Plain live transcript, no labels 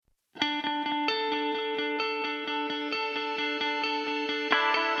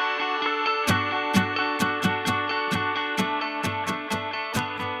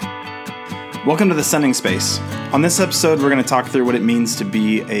Welcome to the Sending Space. On this episode, we're going to talk through what it means to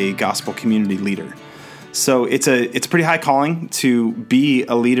be a gospel community leader. So it's a pretty high calling to be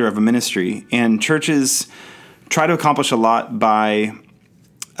a leader of a ministry, and churches try to accomplish a lot by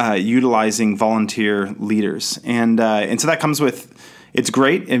utilizing volunteer leaders. And so that comes with, it's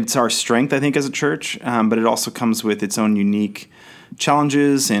great, it's our strength, I think, as a church, but it also comes with its own unique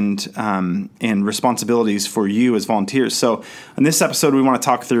challenges and responsibilities for you as volunteers. So in this episode, we want to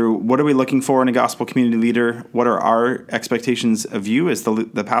talk through what are we looking for in a gospel community leader? What are our expectations of you as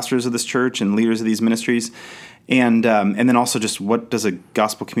the pastors of this church and leaders of these ministries? And then also just what does a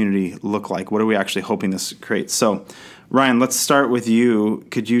gospel community look like? What are we actually hoping this creates? So Ryan, let's start with you.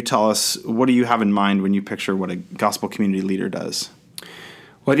 Could you tell us, what do you have in mind when you picture what a gospel community leader does?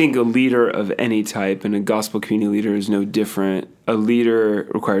 Well, I think a leader of any type, and a gospel community leader is no different. A leader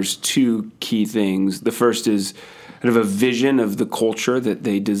requires two key things. The first is kind of a vision of the culture that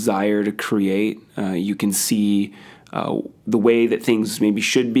they desire to create. You can see the way that things maybe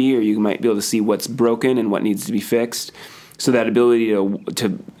should be, or you might be able to see what's broken and what needs to be fixed. So that ability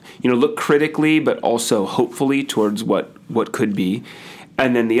to look critically, but also hopefully towards what could be.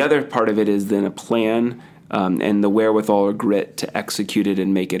 And then the other part of it is then a plan, and the wherewithal or grit to execute it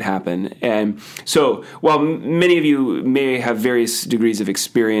and make it happen. And so while many of you may have various degrees of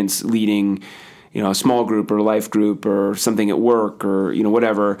experience leading, a small group or a life group or something at work or,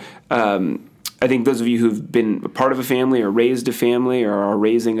 whatever, I think those of you who've been a part of a family or raised a family or are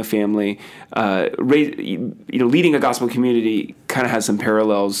raising a family, leading a gospel community kind of has some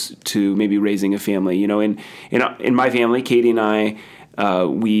parallels to maybe raising a family. In my family, Katie and I,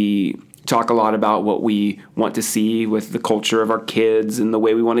 we talk a lot about what we want to see with the culture of our kids and the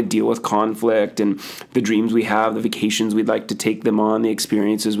way we want to deal with conflict and the dreams we have, the vacations we'd like to take them on, the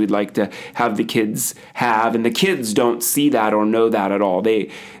experiences we'd like to have the kids have. And the kids don't see that or know that at all. They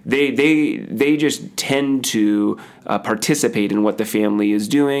just tend to participate in what the family is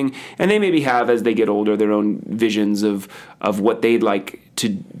doing. And they maybe have, as they get older, their own visions of what they'd like to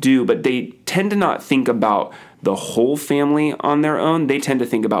do, but they tend to not think about the whole family on their own. They tend to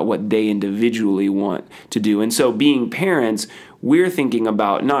think about what they individually want to do. And so being parents, we're thinking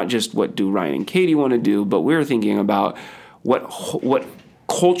about not just what do Ryan and Katie want to do, but we're thinking about what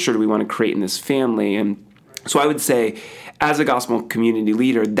culture do we want to create in this family. And so I would say, as a gospel community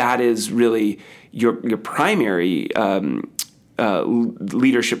leader, that is really your primary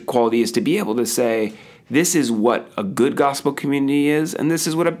leadership quality, is to be able to say, this is what a good gospel community is, and this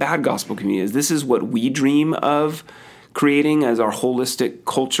is what a bad gospel community is. This is what we dream of creating as our holistic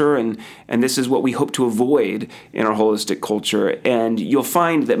culture, and this is what we hope to avoid in our holistic culture. And you'll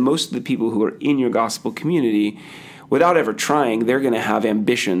find that most of the people who are in your gospel community, without ever trying, they're going to have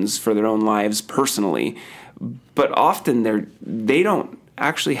ambitions for their own lives personally, but often they don't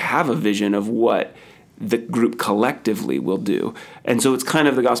actually have a vision of what the group collectively will do. And so it's kind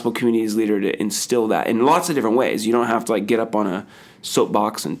of the gospel community's leader to instill that in lots of different ways. You don't have to get up on a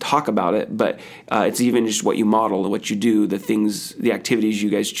soapbox and talk about it, but it's even just what you model, what you do, the activities you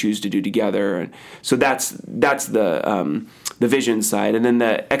guys choose to do together. And so that's the vision side. And then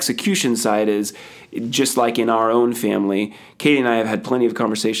the execution side is just like in our own family. Katie and I have had plenty of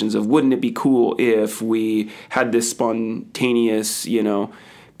conversations of, wouldn't it be cool if we had this spontaneous,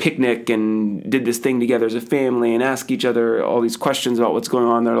 picnic and did this thing together as a family and ask each other all these questions about what's going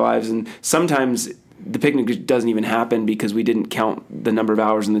on in their lives. And sometimes the picnic doesn't even happen because we didn't count the number of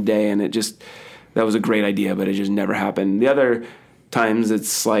hours in the day, and that was a great idea, but it just never happened. The other times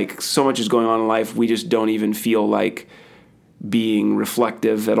it's like so much is going on in life, we just don't even feel like being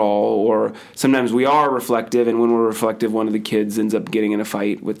reflective at all. Or sometimes we are reflective, and when we're reflective, one of the kids ends up getting in a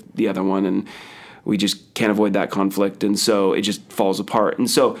fight with the other one, and we just can't avoid that conflict, and so it just falls apart. And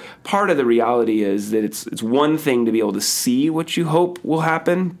so part of the reality is that it's one thing to be able to see what you hope will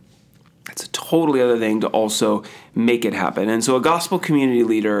happen. It's a totally other thing to also make it happen. And so a gospel community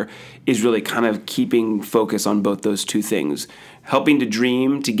leader is really kind of keeping focus on both those two things, helping to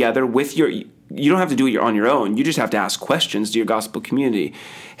dream together with you don't have to do it on your own. You just have to ask questions to your gospel community.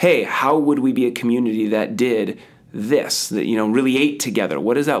 Hey, how would we be a community that did this, that really ate together?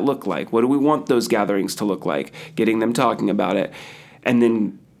 What does that look like? What do we want those gatherings to look like? Getting them talking about it, and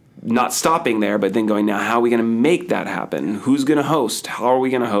then not stopping there, but then going, now how are we going to make that happen? Who's going to host? How are we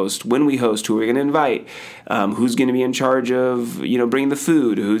going to host? When we host, who are we going to invite? Who's going to be in charge of bringing the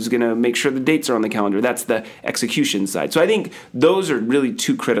food? Who's going to make sure the dates are on the calendar? That's the execution side. So I think those are really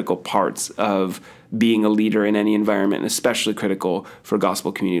two critical parts of being a leader in any environment, and especially critical for a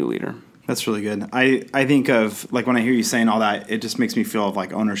gospel community leader. That's really good. I think of, like, when I hear you saying all that, it just makes me feel of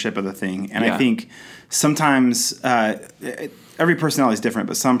like ownership of the thing. And I think sometimes every personality is different,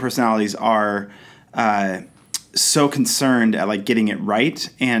 but some personalities are so concerned at like getting it right.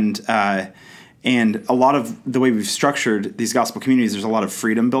 And a lot of the way we've structured these gospel communities, there's a lot of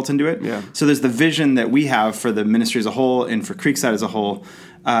freedom built into it. Yeah. So there's the vision that we have for the ministry as a whole and for Creekside as a whole.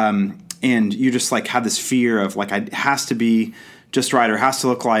 And you just like have this fear of like, it has to be just right or has to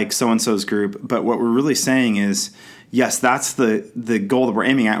look like so-and-so's group. But what we're really saying is, yes, that's the goal that we're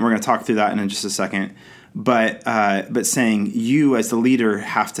aiming at. And we're going to talk through that in just a second. But saying you as the leader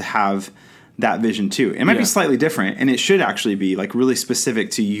have to have that vision too. It might be slightly different, and it should actually be like really specific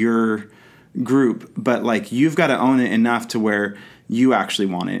to your group. But like you've got to own it enough to where you actually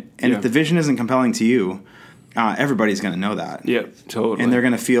want it. And if the vision isn't compelling to you, everybody's going to know that. Yep, totally. And they're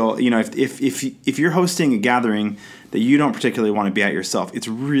going to feel, if you're hosting a gathering that you don't particularly want to be at yourself, it's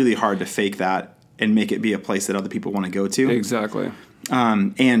really hard to fake that and make it be a place that other people want to go to. Exactly.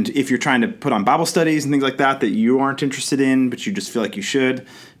 And if you're trying to put on Bible studies and things like that you aren't interested in, but you just feel like you should,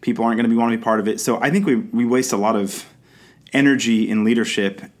 people aren't going to want to be part of it. So I think we waste a lot of energy in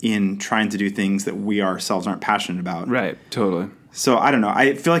leadership in trying to do things that we ourselves aren't passionate about. Right, totally. So I don't know.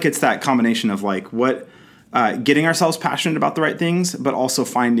 I feel like it's that combination of like getting ourselves passionate about the right things, but also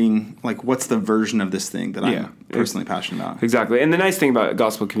finding like what's the version of this thing that I'm personally passionate about. Exactly. And the nice thing about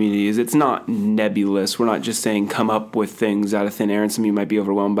gospel community is it's not nebulous. We're not just saying come up with things out of thin air, and some of you might be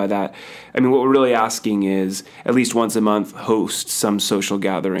overwhelmed by that. I mean, what we're really asking is at least once a month host some social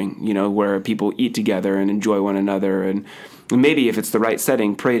gathering, where people eat together and enjoy one another, and maybe if it's the right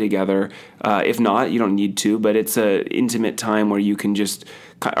setting, pray together. If not, you don't need to, but it's an intimate time where you can just,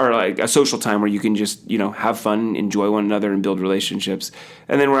 or like a social time where you can just, have fun, enjoy one another, and build relationships.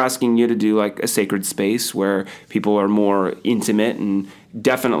 And then we're asking you to do like a sacred space where people are more intimate, and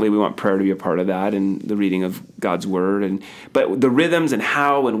definitely we want prayer to be a part of that and the reading of God's word. But the rhythms and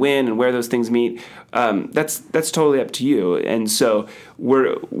how and when and where those things meet, that's totally up to you. And so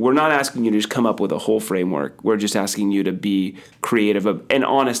we're not asking you to just come up with a whole framework. We're just asking you to be creative and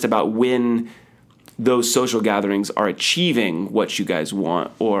honest about when those social gatherings are achieving what you guys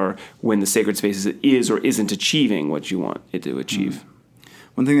want, or when the sacred space is or isn't achieving what you want it to achieve. Mm-hmm.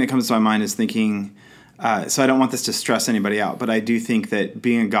 One thing that comes to my mind is thinking, so I don't want this to stress anybody out, but I do think that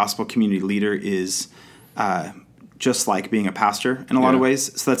being a gospel community leader is just like being a pastor in a lot of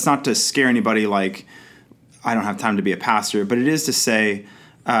ways. So that's not to scare anybody like, I don't have time to be a pastor, but it is to say,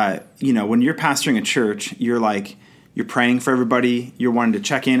 when you're pastoring a church, you're praying for everybody. You're wanting to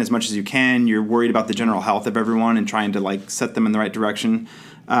check in as much as you can. You're worried about the general health of everyone and trying to like set them in the right direction.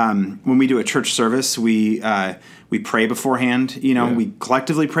 When we do a church service, we pray beforehand. We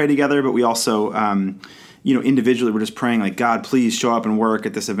collectively pray together, but we also, individually, we're just praying like, God, please show up and work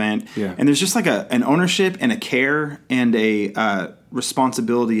at this event. Yeah. And there's just like an ownership and a care and a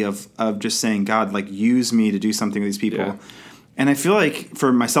responsibility of just saying, God, like use me to do something with these people. Yeah. And I feel like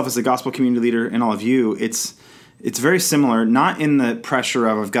for myself as a gospel community leader and all of you, it's very similar, not in the pressure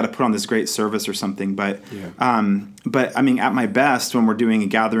of I've got to put on this great service or something, but I mean, at my best, when we're doing a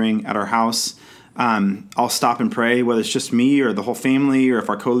gathering at our house, I'll stop and pray, whether it's just me or the whole family, or if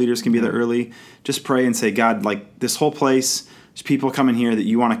our co-leaders can be there early, just pray and say, God, like this whole place, there's people coming here that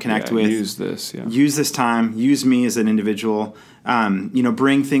you want to connect with. Use this time, use me as an individual,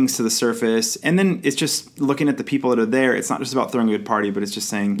 bring things to the surface. And then it's just looking at the people that are there. It's not just about throwing a good party, but it's just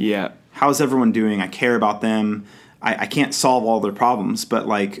saying, how's everyone doing? I care about them. I can't solve all their problems, but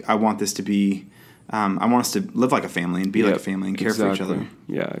like I want this to be, I want us to live like a family and be like a family and care for each other.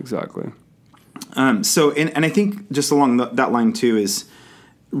 Yeah, exactly. So I think just along that line too is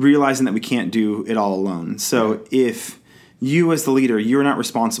realizing that we can't do it all alone. So if you as the leader, you're not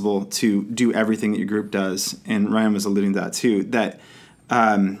responsible to do everything that your group does, and Ryan was alluding to that too, that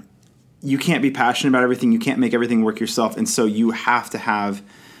you can't be passionate about everything, you can't make everything work yourself, and so you have to have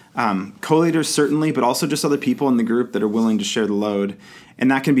co-leaders certainly, but also just other people in the group that are willing to share the load. And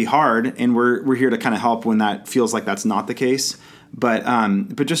that can be hard, and we're here to kind of help when that feels like that's not the case. But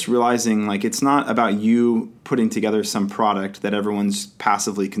just realizing like it's not about you putting together some product that everyone's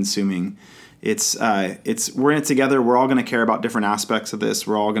passively consuming. It's we're in it together. We're all going to care about different aspects of this.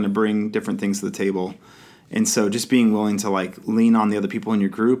 We're all going to bring different things to the table. And so just being willing to like lean on the other people in your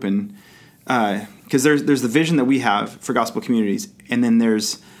group, and because there's the vision that we have for gospel communities, and then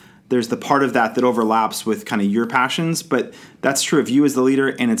there's the part of that overlaps with kind of your passions, but that's true of you as the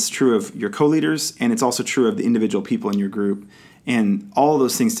leader, and it's true of your co-leaders, and it's also true of the individual people in your group. And all of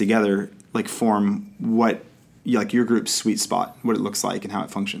those things together like form what like your group's sweet spot, what it looks like and how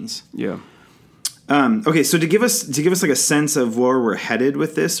it functions. Yeah. Okay, so to give us like a sense of where we're headed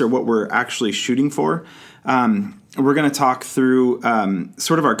with this, or what we're actually shooting for, we're going to talk through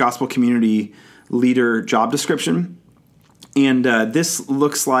sort of our gospel community leader job description. And this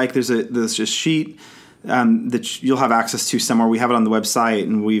looks like there's a sheet that you'll have access to somewhere. We have it on the website,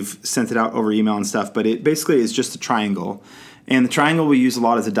 and we've sent it out over email and stuff. But it basically is just a triangle. And the triangle we use a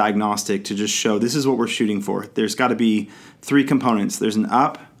lot as a diagnostic to just show this is what we're shooting for. There's got to be 3 components. There's an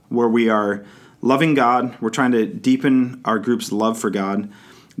up, where we are loving God. We're trying to deepen our group's love for God.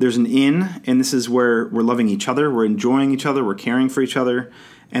 There's an in, and this is where we're loving each other. We're enjoying each other. We're caring for each other.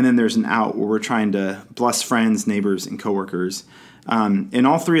 And then there's an out, where we're trying to bless friends, neighbors, and coworkers. And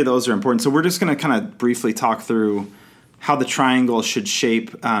all 3 of those are important. So we're just going to kind of briefly talk through how the triangle should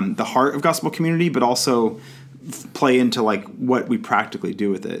shape the heart of gospel community, but also play into like what we practically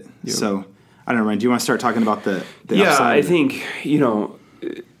do with it. Yep. So I don't know, Ryan, do you want to start talking about the upside? I think,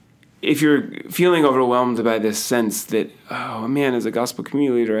 if you're feeling overwhelmed by this sense that, oh man, as a gospel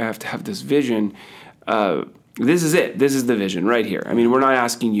community leader, I have to have this vision, this is it. This is the vision right here. I mean, we're not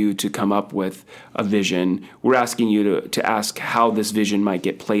asking you to come up with a vision. We're asking you to ask how this vision might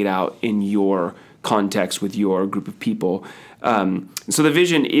get played out in your context with your group of people. So the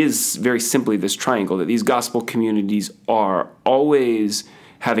vision is very simply this triangle, that these gospel communities are always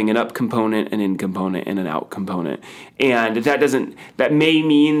having an up component, an in component, and an out component. And that may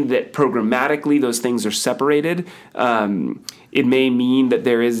mean that programmatically those things are separated. It may mean that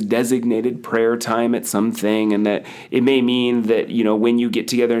there is designated prayer time at something, and that it may mean that, when you get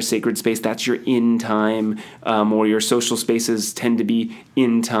together in a sacred space, that's your in time, or your social spaces tend to be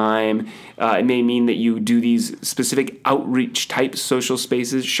in time. It may mean that you do these specific outreach type social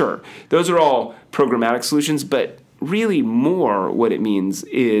spaces. Sure, those are all programmatic solutions, but really more what it means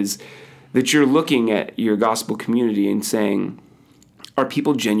is that you're looking at your gospel community and saying, are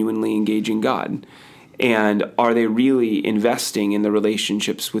people genuinely engaging God? And are they really investing in the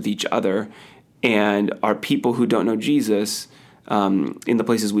relationships with each other? And are people who don't know Jesus in the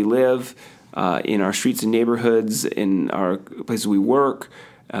places we live, in our streets and neighborhoods, in our places we work,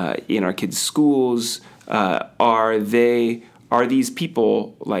 in our kids' schools, are these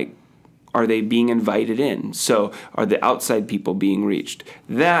people are they being invited in? So are the outside people being reached?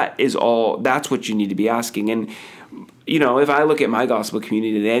 That's what you need to be asking. And, if I look at my gospel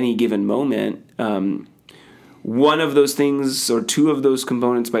community at any given moment, one of those things or 2 of those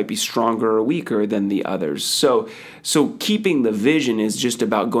components might be stronger or weaker than the others. So keeping the vision is just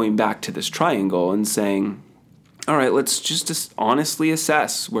about going back to this triangle and saying, all right, let's just honestly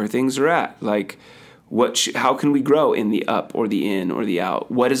assess where things are at. Like, how can we grow in the up or the in or the out?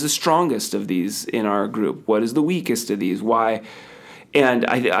 What is the strongest of these in our group? What is the weakest of these? Why? And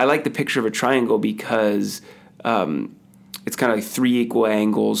I like the picture of a triangle because it's kind of like 3 equal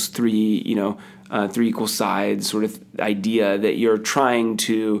angles, 3 equal sides sort of idea that you're trying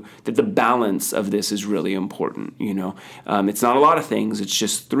that the balance of this is really important. It's not a lot of things. It's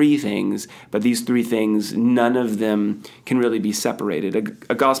just 3 things. But these 3 things, none of them can really be separated.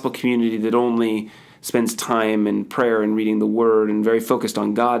 A gospel community that only spends time in prayer and reading the Word and very focused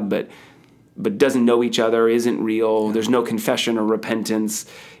on God, but doesn't know each other, isn't real, there's no confession or repentance,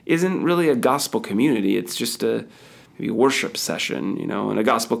 isn't really a gospel community. It's just maybe a worship session, and a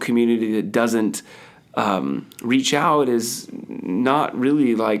gospel community that doesn't reach out is not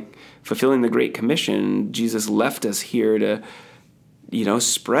really like fulfilling the Great Commission. Jesus left us here to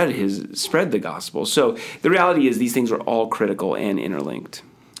spread the gospel. So the reality is these things are all critical and interlinked.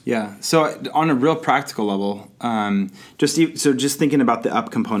 Yeah. So on a real practical level, just thinking about the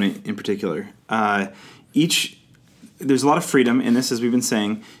up component in particular, there's a lot of freedom in this, as we've been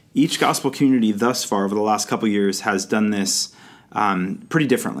saying. Each gospel community thus far over the last couple of years has done this pretty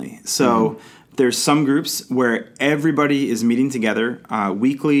differently. So there's some groups where everybody is meeting together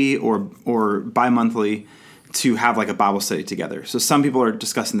weekly or bi-monthly to have like a Bible study together. So some people are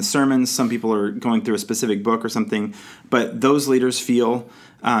discussing the sermons, some people are going through a specific book or something, but those leaders feel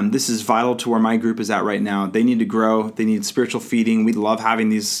this is vital to where my group is at right now. They need to grow. They need spiritual feeding. We love having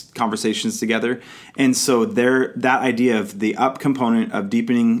these conversations together. And so that idea of the up component of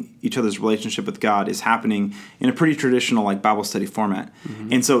deepening each other's relationship with God is happening in a pretty traditional like Bible study format.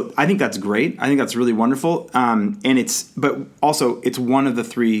 Mm-hmm. And so I think that's great. I think that's really wonderful. But also it's one of the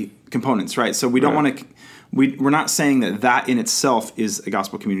 3 components, right? So we don't want to... We're not saying that in itself is a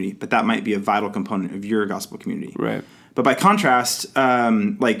gospel community, but that might be a vital component of your gospel community. Right. But by contrast, so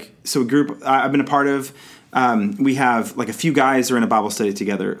a group I've been a part of, we have like a few guys are in a Bible study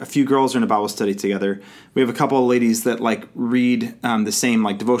together, a few girls are in a Bible study together. We have a couple of ladies that like read the same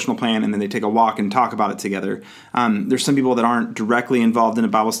like devotional plan, and then they take a walk and talk about it together. There's some people that aren't directly involved in a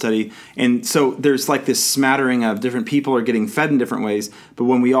Bible study, and so there's like this smattering of different people are getting fed in different ways. But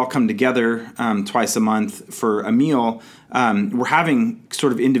when we all come together twice a month for a meal, we're having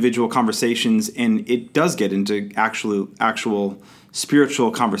sort of individual conversations, and it does get into actual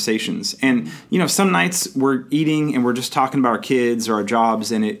spiritual conversations. And, some nights we're eating and we're just talking about our kids or our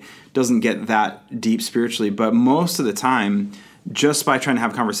jobs, and it doesn't get that deep spiritually. But most of the time, just by trying to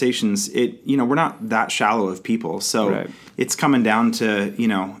have conversations, we're not that shallow of people. So It's coming down to,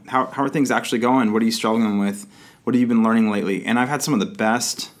 how are things actually going? What are you struggling with? What have you been learning lately? And I've had some of the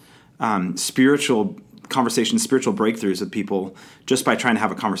best spiritual conversations, spiritual breakthroughs with people just by trying to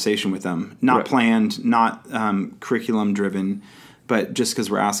have a conversation with them. Not planned, not curriculum driven, but just because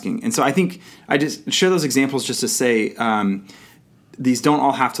we're asking. And so I think I just share those examples just to say these don't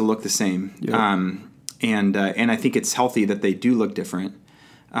all have to look the same. Yep. And I think it's healthy that they do look different.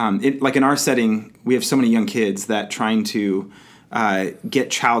 Like in our setting, we have so many young kids that trying to get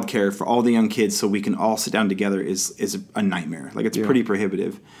childcare for all the young kids so we can all sit down together is a nightmare. Like it's pretty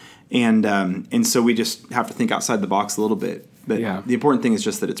prohibitive. And so we just have to think outside the box a little bit. But the important thing is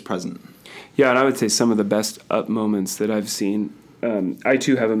just that it's present. Yeah, and I would say some of the best up moments that I've seen. I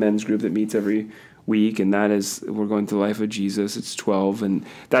too have a men's group that meets every week, and that is we're going through the life of Jesus. It's 12, and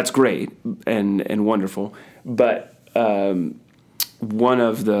that's great and wonderful. But some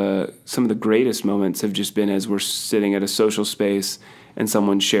of the greatest moments have just been as we're sitting at a social space and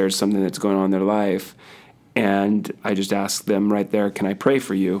someone shares something that's going on in their life, and I just ask them right there, "Can I pray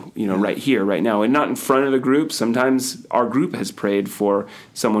for you?" Right here, right now, and not in front of the group. Sometimes our group has prayed for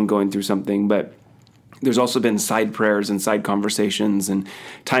someone going through something, but there's also been side prayers and side conversations and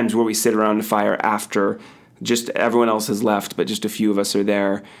times where we sit around a fire after just everyone else has left, but just a few of us are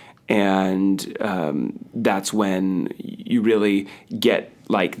there. And that's when you really get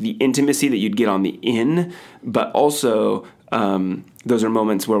like the intimacy that you'd get on the inn, but also those are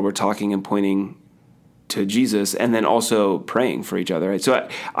moments where we're talking and pointing to Jesus and then also praying for each other. Right? So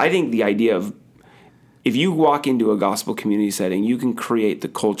I think the idea of if you walk into a gospel community setting, you can create the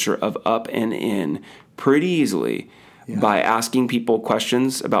culture of up and in pretty easily by asking people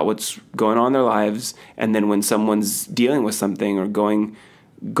questions about what's going on in their lives. And then when someone's dealing with something or going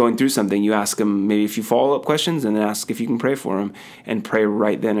through something, you ask them maybe a few follow-up questions and then ask if you can pray for them and pray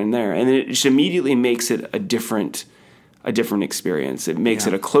right then and there. And it just immediately makes it a different experience. It makes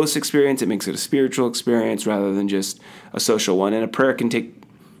it a close experience. It makes it a spiritual experience rather than just a social one. And a prayer can take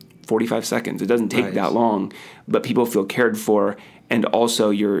 45 seconds. It doesn't take that long, but people feel cared for, and also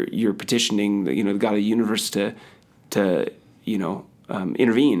you're petitioning the God of the universe to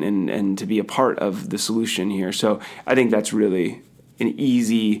intervene and to be a part of the solution here. So I think that's really an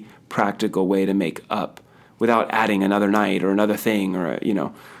easy, practical way to make up without adding another night or another thing or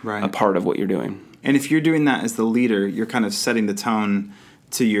a part of what you're doing. And if you're doing that as the leader, you're kind of setting the tone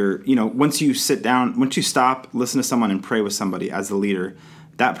to your once you sit down, once you stop, listen to someone and pray with somebody as the leader,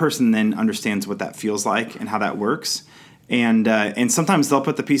 that person then understands what that feels like and how that works. And sometimes they'll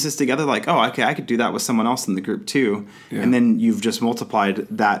put the pieces together like, oh, okay, I could do that with someone else in the group too. Yeah. And then you've just multiplied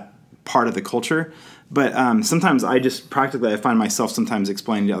that part of the culture. But sometimes I find myself sometimes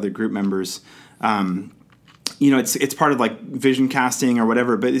explaining to other group members, it's part of like vision casting or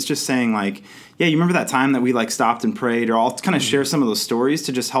whatever, but it's just saying like, yeah, you remember that time that we like stopped and prayed, or I'll kind of share some of those stories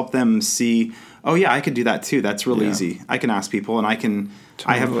to just help them see, oh yeah, I could do that too. That's real easy. I can ask people and I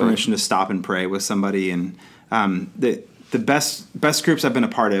have permission to stop and pray with somebody. And the best groups I've been a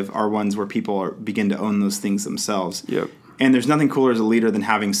part of are ones where people begin to own those things themselves. Yep. And there's nothing cooler as a leader than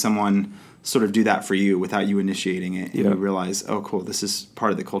having someone sort of do that for you without you initiating it. And you realize, oh, cool, this is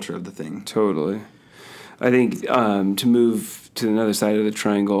part of the culture of the thing. Totally. I think to move to another side of the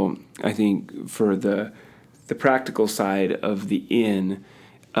triangle, I think for the practical side of the inn,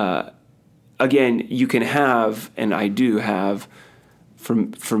 again, you can have, and I do have,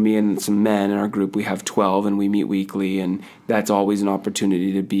 for me and some men in our group, we have 12 and we meet weekly, and that's always an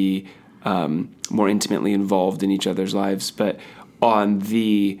opportunity to be more intimately involved in each other's lives. But on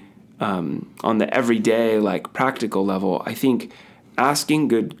the everyday, like practical level, I think asking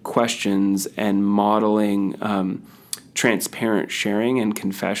good questions and modeling transparent sharing and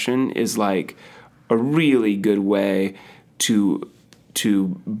confession is like a really good way to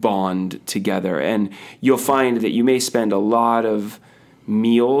bond together. And you'll find that you may spend a lot of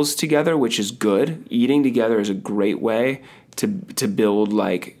meals together, which is good. Eating together is a great way to build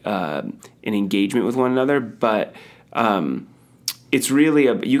like an engagement with one another. But it's really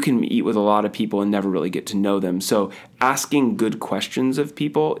you can eat with a lot of people and never really get to know them. So asking good questions of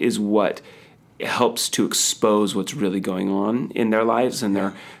people is what helps to expose what's really going on in their lives, and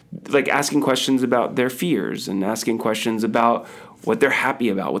they're like asking questions about their fears and asking questions about what they're happy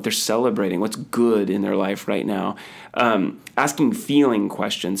about, what they're celebrating, what's good in their life right now. Asking feeling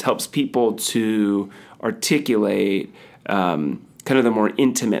questions helps people to articulate kind of the more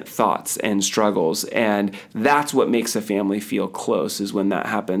intimate thoughts and struggles. And that's what makes a family feel close, is when that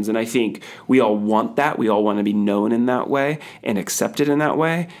happens. And I think we all want that. We all want to be known in that way and accepted in that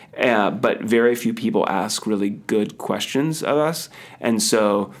way. But very few people ask really good questions of us. And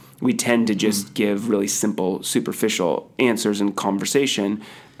so we tend to just give really simple, superficial answers in conversation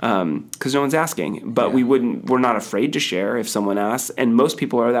because no one's asking. But we're not afraid to share if someone asks. And most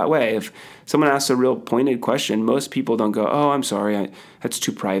people are that way. If someone asks a real pointed question, most people don't go, "Oh, I'm sorry, that's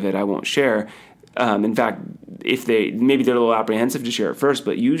too private, I won't share." In fact, if maybe they're a little apprehensive to share at first,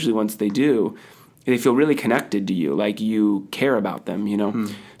 but usually once they do, they feel really connected to you, like you care about them,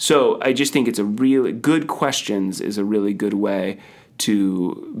 So I just think it's a really good questions is a really good way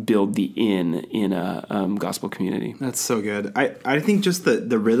to build the in a gospel community. That's so good. I think just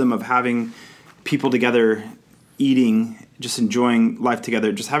the rhythm of having people together eating, just enjoying life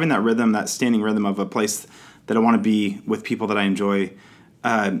together, just having that rhythm, that standing rhythm of a place that I want to be with people that I enjoy,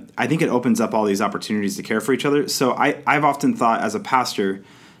 I think it opens up all these opportunities to care for each other. So I've often thought as a pastor,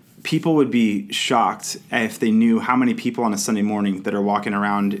 people would be shocked if they knew how many people on a Sunday morning that are walking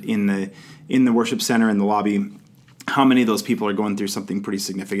around in the worship center, in the lobby, how many of those people are going through something pretty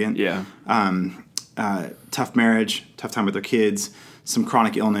significant. Yeah. Tough marriage, tough time with their kids, some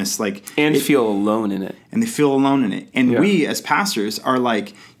chronic illness, and feel alone in it. And they feel alone in it. And we as pastors are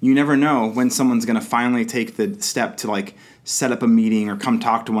like, you never know when someone's going to finally take the step to set up a meeting or come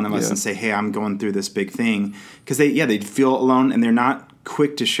talk to one of us and say, "Hey, I'm going through this big thing." Because they feel alone and they're not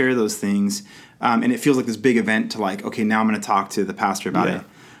quick to share those things. And it feels like this big event to okay, now I'm going to talk to the pastor about it.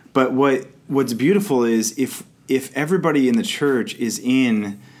 But what's beautiful is if everybody in the church is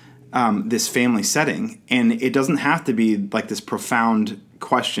in this family setting, and it doesn't have to be this profound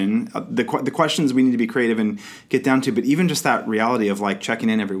question. The questions we need to be creative and get down to, but even just that reality of checking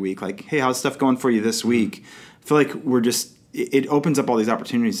in every week, "Hey, how's stuff going for you this week?" I feel like it opens up all these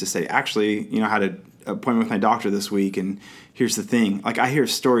opportunities to say, actually, I had an appointment with my doctor this week, and here's the thing. I hear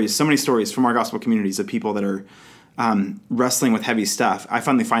so many stories from our gospel communities of people that are wrestling with heavy stuff. I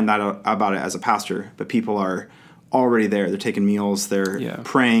finally find that out about it as a pastor, but people are already there. They're taking meals. They're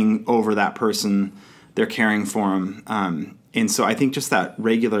praying over that person. They're caring for them. And so I think just that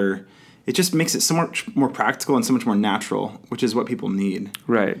regular, it just makes it so much more practical and so much more natural, which is what people need.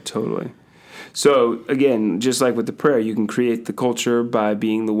 Right, totally. So again, just like with the prayer, you can create the culture by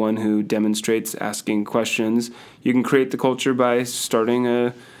being the one who demonstrates asking questions. You can create the culture by starting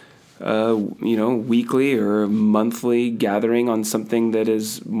a weekly or monthly gathering on something that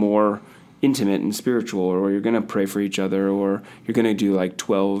is more intimate and spiritual, or you're going to pray for each other, or you're going to do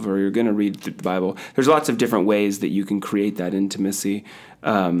 12, or you're going to read the Bible. There's lots of different ways that you can create that intimacy.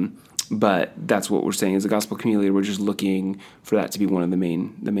 But that's what we're saying as a gospel community. We're just looking for that to be one of the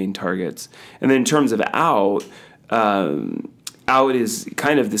main targets. And then in terms of out is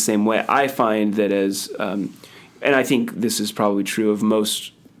kind of the same way. I find that as, and I think this is probably true of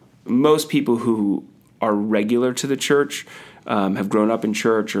most people who are regular to the church, have grown up in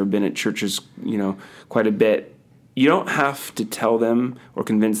church or been at churches, quite a bit. You don't have to tell them or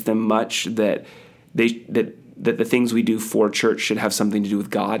convince them much that the things we do for church should have something to do with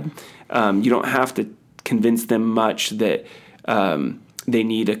God. You don't have to convince them much that they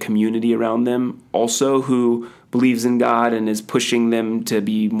need a community around them also who believes in God and is pushing them to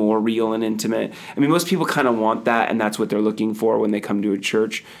be more real and intimate. I mean, most people kind of want that, and that's what they're looking for when they come to a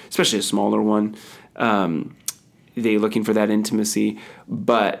church, especially a smaller one. They're looking for that intimacy,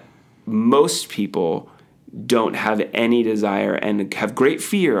 but most people don't have any desire and have great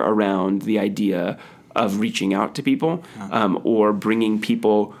fear around the idea of reaching out to people or bringing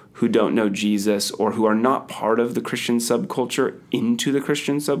people who don't know Jesus or who are not part of the Christian subculture into the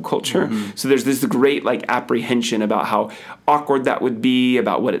Christian subculture. Mm-hmm. So there's this great apprehension about how awkward that would be,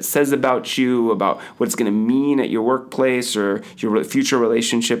 about what it says about you, about what it's going to mean at your workplace or your future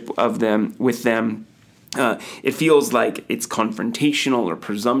relationship with them. It feels like it's confrontational or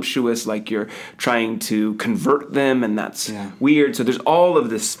presumptuous, like you're trying to convert them, and that's weird. So there's all of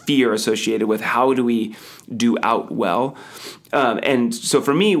this fear associated with how do we do out well. And so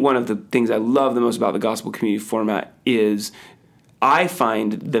for me, one of the things I love the most about the gospel community format is I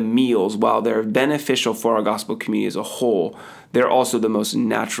find the meals, while they're beneficial for our gospel community as a whole, they're also the most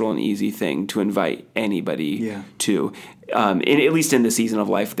natural and easy thing to invite anybody to. At least in the season of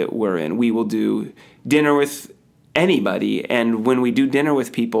life that we're in, we will do dinner with anybody, and when we do dinner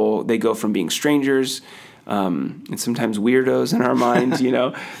with people, they go from being strangers and sometimes weirdos in our minds,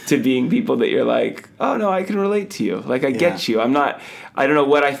 to being people that you're like, oh no, I can relate to you. Like, I get you. I don't know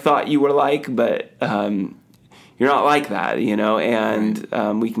what I thought you were like, but you're not like that,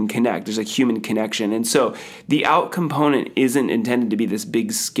 and we can connect. There's a human connection. And so the out component isn't intended to be this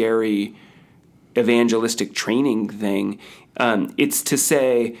big, scary evangelistic training thing. It's to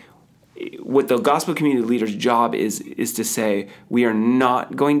say, what the gospel community leader's job is to say, we are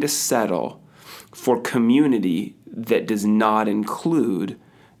not going to settle for community that does not include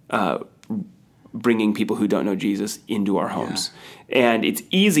bringing people who don't know Jesus into our homes. And it's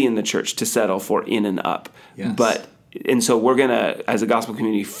easy in the church to settle for in and up. Yes. And so we're going to, as a gospel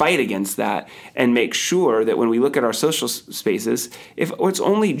community, fight against that and make sure that when we look at our social spaces, if it's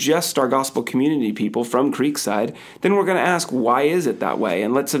only just our gospel community people from Creekside, then we're going to ask, why is it that way?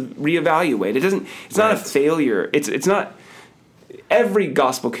 And let's reevaluate. It's not a failure. It's not, every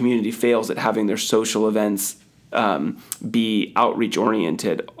gospel community fails at having their social events be outreach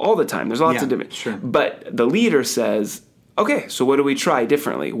oriented all the time. There's lots of different, but the leader says, okay, so what do we try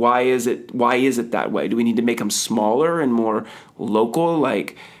differently? Why is it that way? Do we need to make them smaller and more local?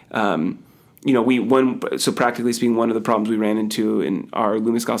 Like, so practically speaking, one of the problems we ran into in our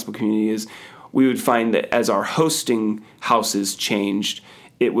Loomis Gospel community is we would find that as our hosting houses changed,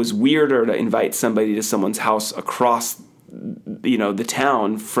 it was weirder to invite somebody to someone's house across, the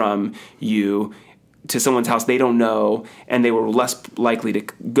town from you to someone's house they don't know, and they were less likely to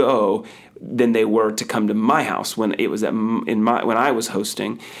go than they were to come to my house when it was when I was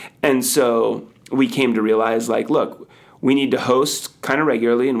hosting. And so we came to realize, like, look, we need to host kind of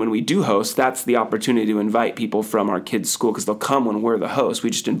regularly, and when we do host, that's the opportunity to invite people from our kids' school, because they'll come when we're the host. We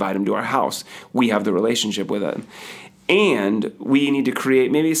just invite them to our house. We have the relationship with them. And we need to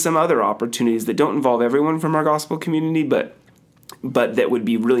create maybe some other opportunities that don't involve everyone from our gospel community, but that would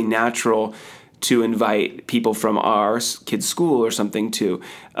be really natural to invite people from our kids' school or something too.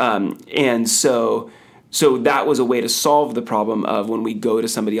 And so that was a way to solve the problem of when we go to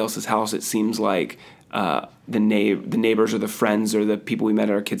somebody else's house, it seems like the neighbors or the friends or the people we met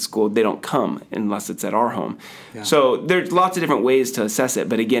at our kids' school, they don't come unless it's at our home. Yeah. So there's lots of different ways to assess it.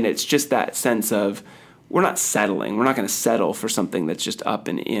 But again, it's just that sense of we're not settling. We're not going to settle for something that's just up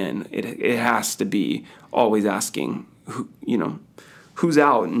and in. It has to be always asking, who's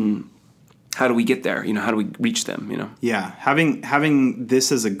out and how do we get there? How do we reach them? Yeah, having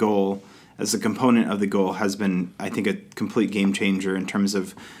this as a goal, as a component of the goal, has been, I think, a complete game changer in terms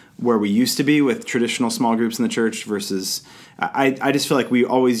of where we used to be with traditional small groups in the church versus, I just feel like we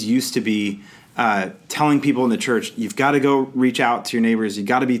always used to be telling people in the church, you've got to go reach out to your neighbors, you've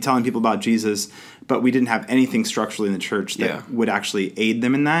got to be telling people about Jesus, but we didn't have anything structurally in the church that would actually aid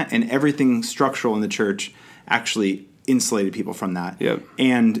them in that, and everything structural in the church actually insulated people from that. Yep.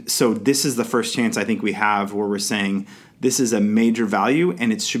 And so this is the first chance I think we have where we're saying this is a major value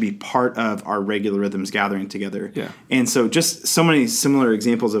and it should be part of our regular Rhythms gathering together. Yeah. And so just so many similar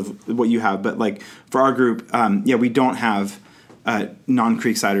examples of what you have, but like for our group, we don't have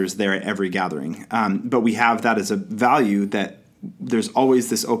non-Creeksiders there at every gathering, but we have that as a value that there's always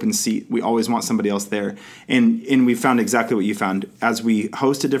this open seat. We always want somebody else there. And we found exactly what you found. As we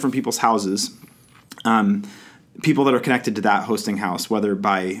host at different people's houses, people that are connected to that hosting house, whether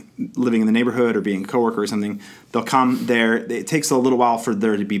by living in the neighborhood or being a coworker or something, they'll come there. It takes a little while for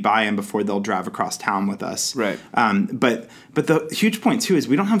there to be buy-in before they'll drive across town with us. Right. But the huge point, too, is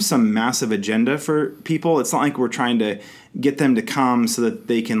we don't have some massive agenda for people. It's not like we're trying to get them to come so that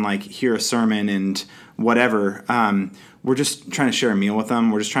they can, like, hear a sermon and whatever. We're just trying to share a meal with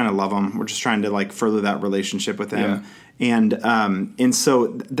them. We're just trying to love them. We're just trying to, like, further that relationship with them. Yeah. And so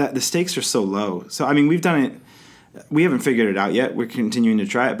that the stakes are so low. So, I mean, we've done it. We haven't figured it out yet. We're continuing to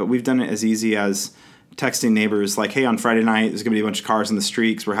try it, but we've done it as easy as texting neighbors like, hey, on Friday night, there's going to be a bunch of cars in the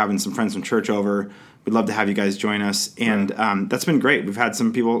street because we're having some friends from church over. We'd love to have you guys join us. And that's been great. We've had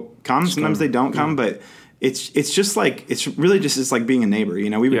some people come. Sometimes they don't come, but it's just like, it's really just it's like being a neighbor.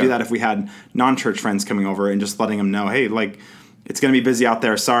 We would do that if we had non-church friends coming over and just letting them know, hey, like, it's going to be busy out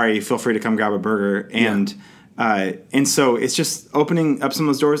there. Sorry, feel free to come grab a burger. And so it's just opening up some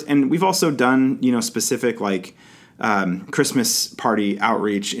of those doors. And we've also done, specific like Christmas party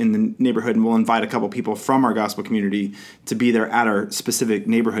outreach in the neighborhood, and we'll invite a couple people from our gospel community to be there at our specific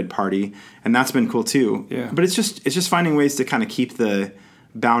neighborhood party, and that's been cool too. Yeah. But it's just finding ways to kind of keep the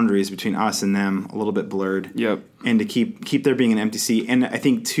boundaries between us and them a little bit blurred. Yep. And to keep there being an empty seat. And I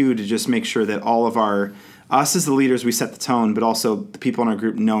think, too, to just make sure that all of us as the leaders, we set the tone, but also the people in our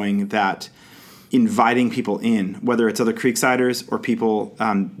group knowing that inviting people in, whether it's other Creeksiders or people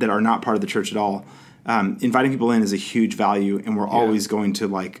that are not part of the church at all, inviting people in is a huge value, and we're always going to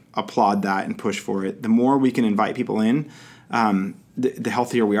like applaud that and push for it. The more we can invite people in, the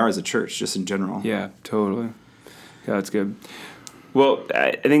healthier we are as a church, just in general. Yeah, totally. Yeah, that's good. Well,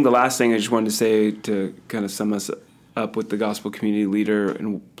 I think the last thing I just wanted to say to kind of sum us up with the gospel community leader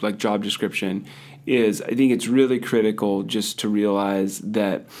and like job description is I think it's really critical just to realize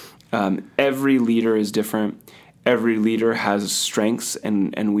that every leader is different. Every leader has strengths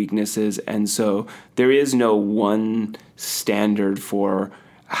and weaknesses. And so there is no one standard for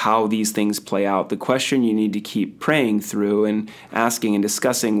how these things play out. The question you need to keep praying through and asking and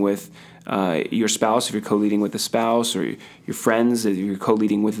discussing with your spouse, if you're co-leading with a spouse, or your friends, if you're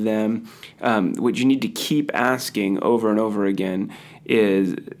co-leading with them, what you need to keep asking over and over again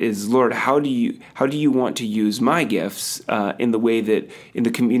is Lord, how do you want to use my gifts in the way that in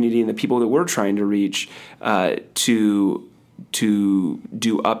the community and the people that we're trying to reach to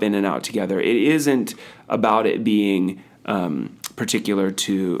do up in and out together? It isn't about it being particular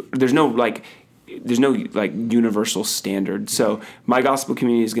to. There's no universal standard. So my gospel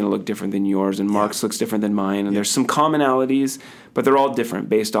community is going to look different than yours, and Mark's looks different than mine. And there's some commonalities, but they're all different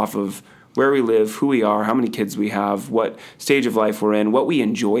based off of where we live, who we are, how many kids we have, what stage of life we're in, what we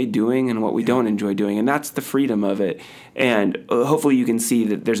enjoy doing and what we don't enjoy doing. And that's the freedom of it. And hopefully you can see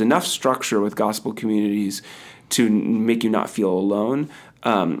that there's enough structure with gospel communities to make you not feel alone.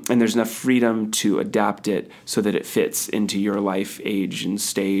 And there's enough freedom to adapt it so that it fits into your life, age, and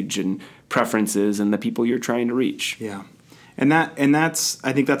stage, and preferences, and the people you're trying to reach. Yeah, and that's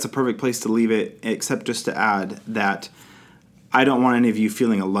I think that's a perfect place to leave it. Except just to add that I don't want any of you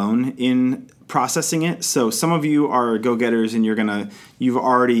feeling alone in processing it. So some of you are go-getters, and you've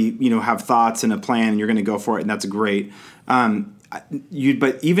already have thoughts and a plan, and you're gonna go for it, and that's great.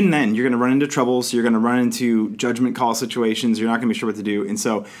 But even then, you're going to run into troubles. You're going to run into judgment call situations. You're not going to be sure what to do. And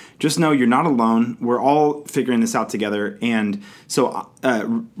so just know you're not alone. We're all figuring this out together. And so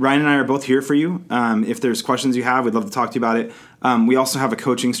Ryan and I are both here for you. If there's questions you have, we'd love to talk to you about it. We also have a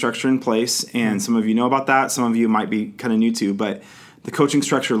coaching structure in place, and some of you know about that. Some of you might be kind of new to, but the coaching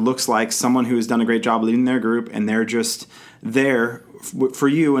structure looks like someone who has done a great job leading their group, and they're just there for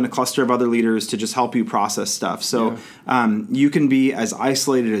you and a cluster of other leaders to just help you process stuff. So you can be as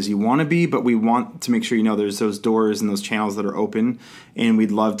isolated as you want to be, but we want to make sure there's those doors and those channels that are open, and we'd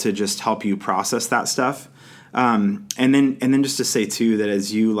love to just help you process that stuff. And then just to say too that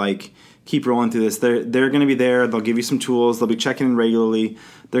as you keep rolling through this, they're going to be there. They'll give you some tools. They'll be checking in regularly.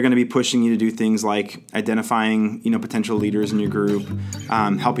 They're going to be pushing you to do things like identifying, potential leaders in your group,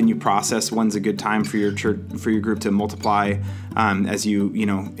 helping you process when's a good time for your church, for your group to multiply as you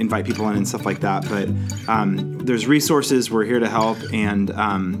invite people in and stuff like that. But there's resources. We're here to help, and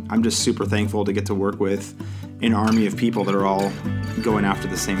I'm just super thankful to get to work with an army of people that are all going after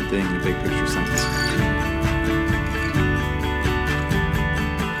the same thing in a big picture sense.